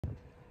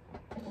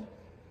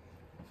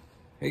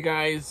Hey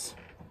guys,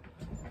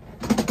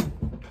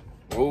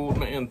 old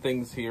man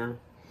things here.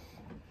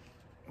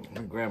 I'm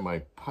gonna grab my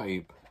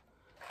pipe.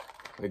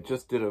 I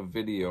just did a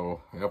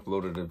video, I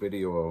uploaded a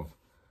video of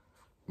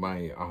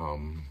my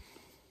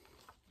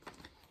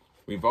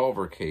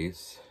revolver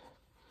case,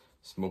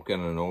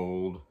 smoking an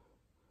old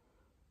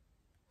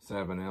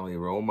Savinelli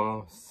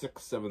Roma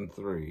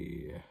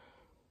 673.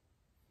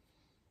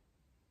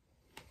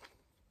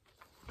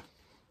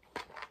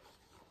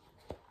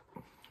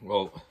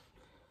 Well,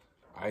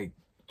 I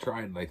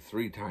tried like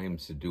 3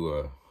 times to do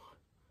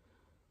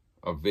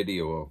a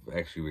video of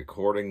actually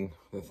recording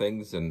the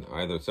things, and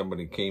either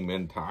somebody came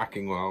in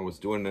talking while I was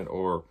doing it,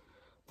 or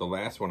the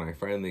last one I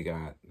finally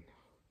got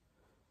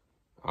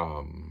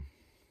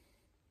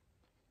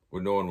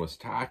where no one was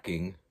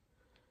talking,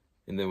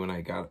 and then when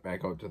I got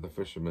back out to the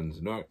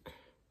Fisherman's Nook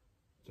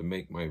to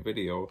make my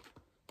video,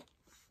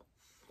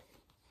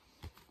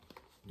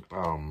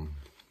 I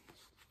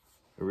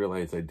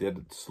realized I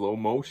did slow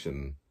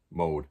motion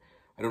mode.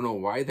 I don't know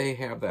why they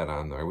have that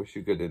on there. I wish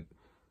you could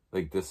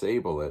like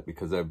disable it,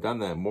 because I've done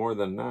that more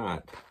than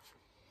not.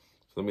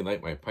 So let me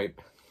light my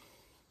pipe.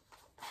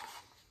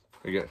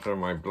 I got some of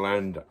my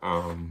blend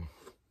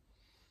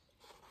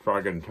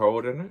frog and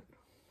toad in it.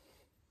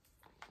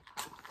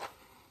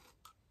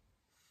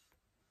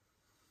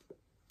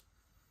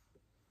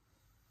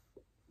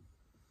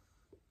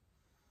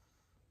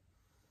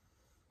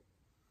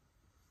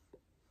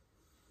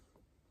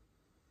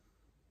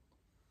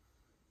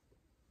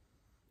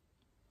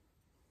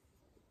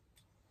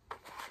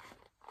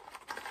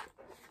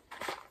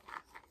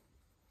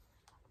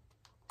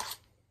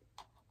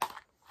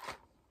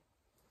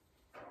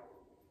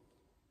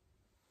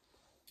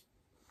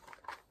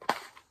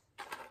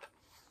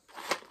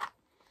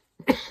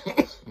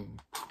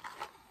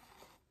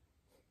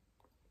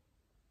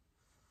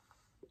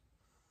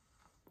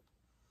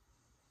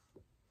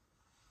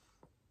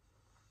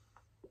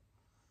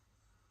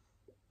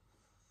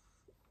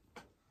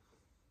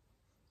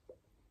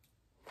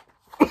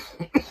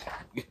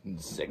 Getting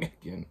sick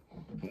again.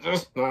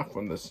 Just not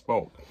from the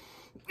smoke.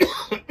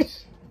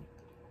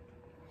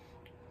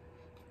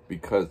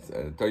 Because,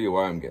 I'll tell you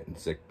why I'm getting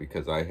sick,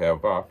 because I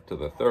have off to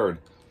the 3rd,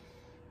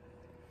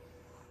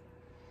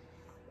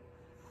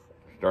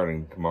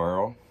 starting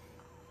tomorrow.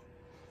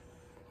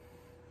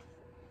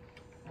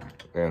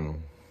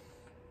 And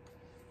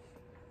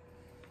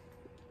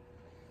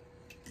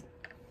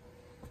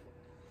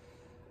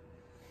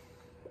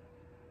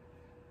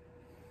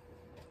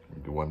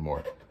do one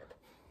more.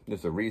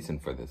 There's a reason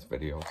for this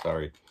video.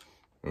 Sorry,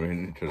 we're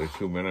into the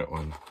 2-minute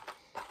one.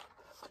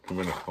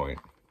 2-minute point.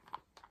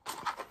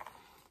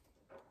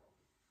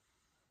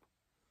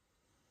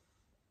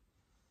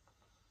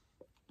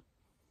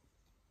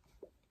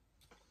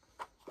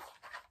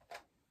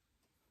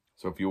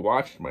 So if you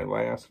watched my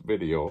last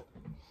video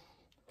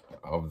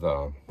of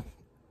the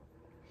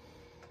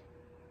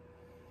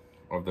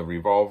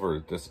revolver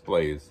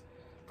displays,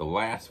 the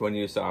last one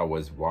you saw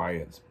was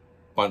Wyatt's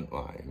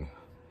Buntline.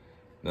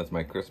 That's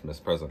my Christmas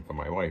present for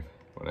my wife.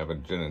 I have a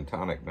gin and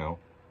tonic now.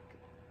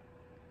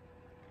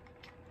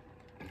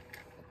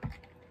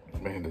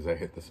 Man, does that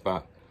hit the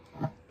spot.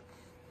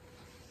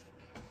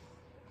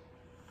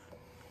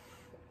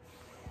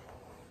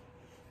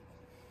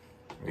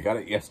 We got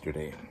it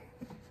yesterday.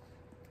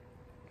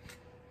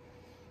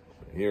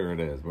 Here it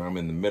is. I'm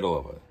in the middle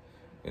of it.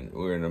 And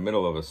we're in the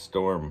middle of a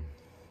storm.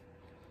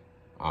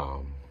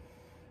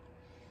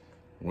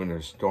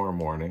 Winter storm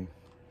warning.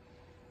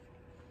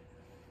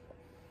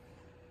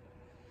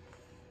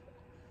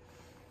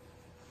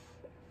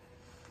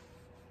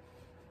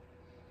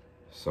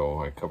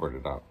 So I covered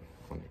it up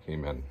when it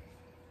came in.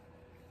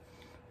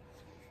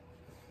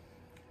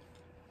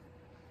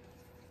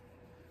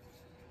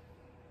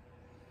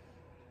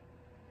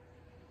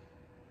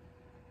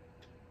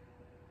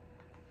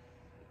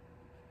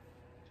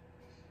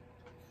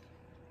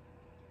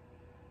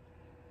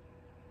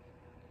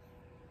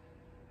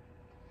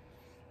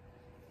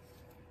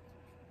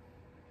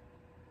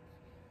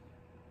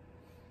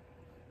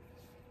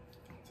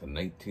 It's a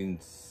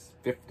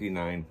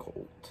 1959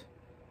 Colt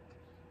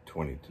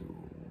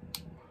 22.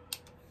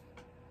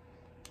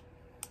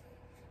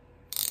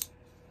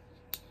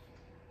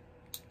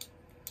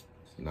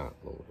 It's not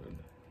loaded.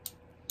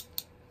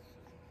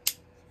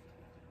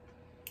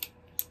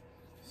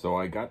 So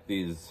I got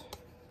these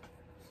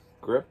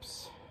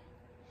grips,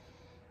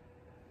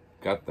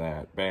 got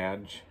that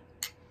badge,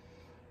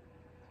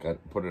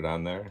 put it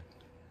on there.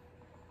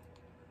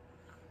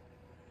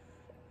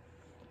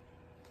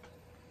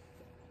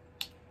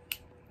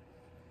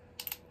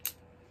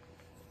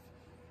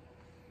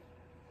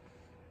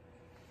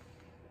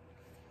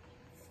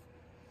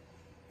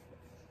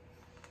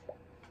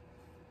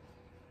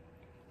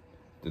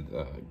 Did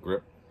the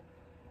grip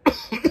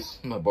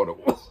about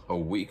a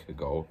week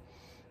ago.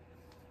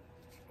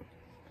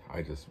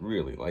 I just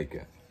really like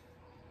it.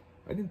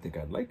 I didn't think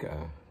I'd like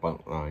a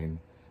Buntline.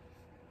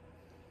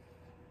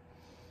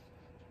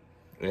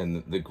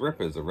 And the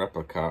grip is a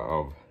replica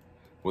of,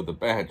 well, the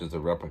badge is a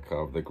replica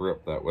of the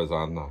grip that was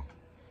on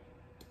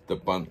the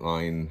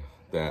Buntline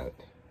that,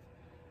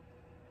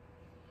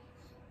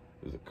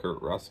 is it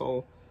Kurt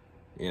Russell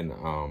in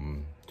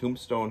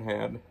Tombstone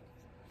had.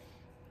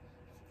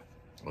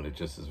 And it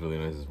just is really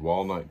nice. It's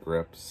walnut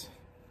grips.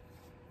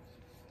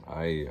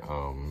 I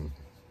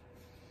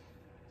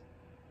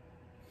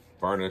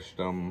varnished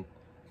them.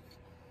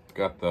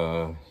 Got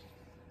the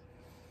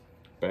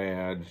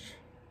badge.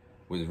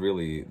 Was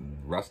really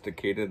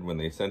rusticated when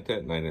they sent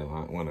it, and I didn't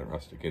want it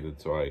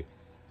rusticated, so I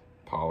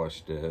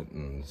polished it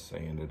and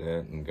sanded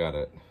it and got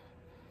it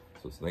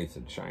so it's nice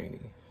and shiny,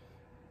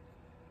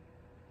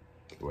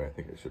 the way I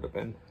think it should have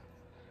been.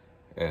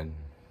 And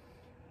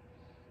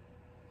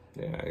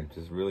yeah, I'm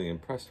just really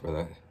impressed with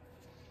it.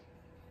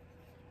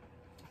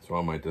 So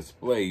on my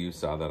display, you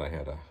saw that I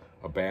had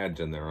a badge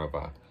in there of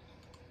a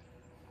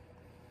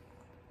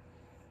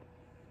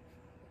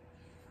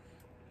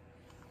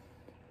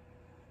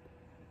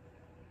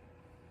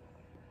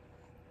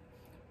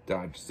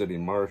Dodge City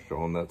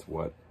Marshal, and that's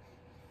what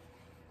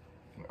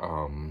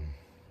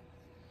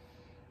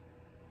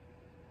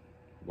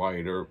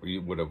Wyatt Earp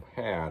would have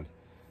had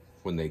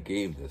when they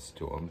gave this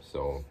to him.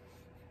 So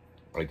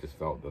I just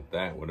felt that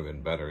that would have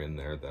been better in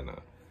there than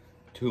a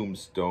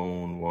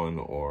Tombstone one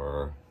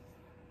or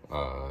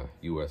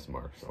U.S.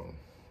 Marshal.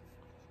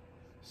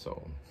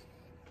 So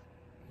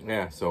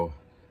yeah, so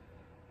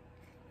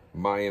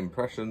my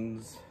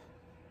impressions,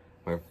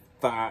 my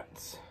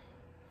thoughts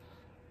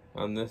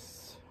on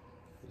this,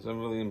 I'm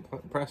really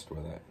impressed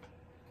with it.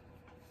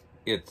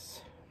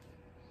 It's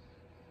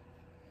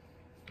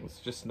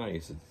just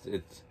nice.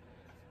 It's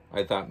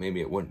I thought maybe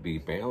it wouldn't be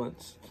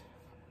balanced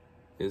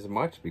as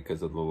much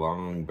because of the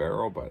long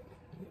barrel, but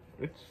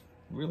it's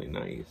really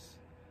nice.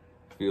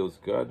 Feels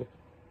good.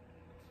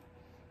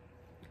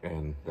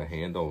 And the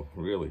handle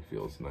really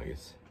feels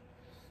nice.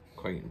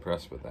 Quite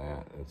impressed with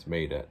that. It's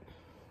made it.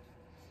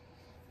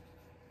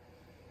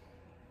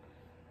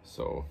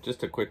 So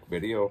just a quick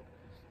video.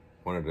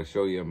 Wanted to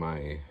show you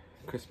my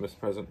Christmas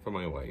present for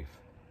my wife.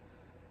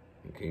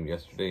 It came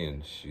yesterday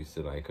and she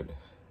said I could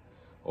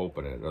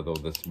open it. Although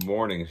this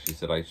morning she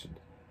said I should,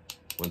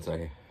 once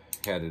I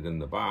had it in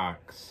the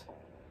box,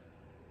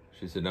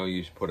 she said, no,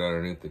 you should put it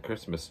underneath the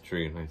Christmas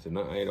tree. And I said,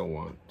 no, I don't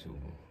want to.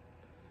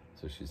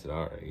 So she said,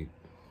 all right.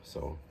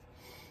 So,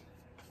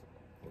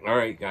 all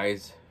right,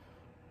 guys.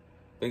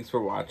 Thanks for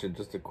watching.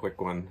 Just a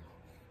quick one.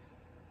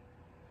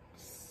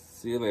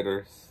 See you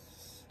later.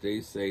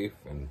 Stay safe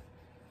and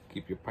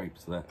keep your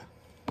pipes lit.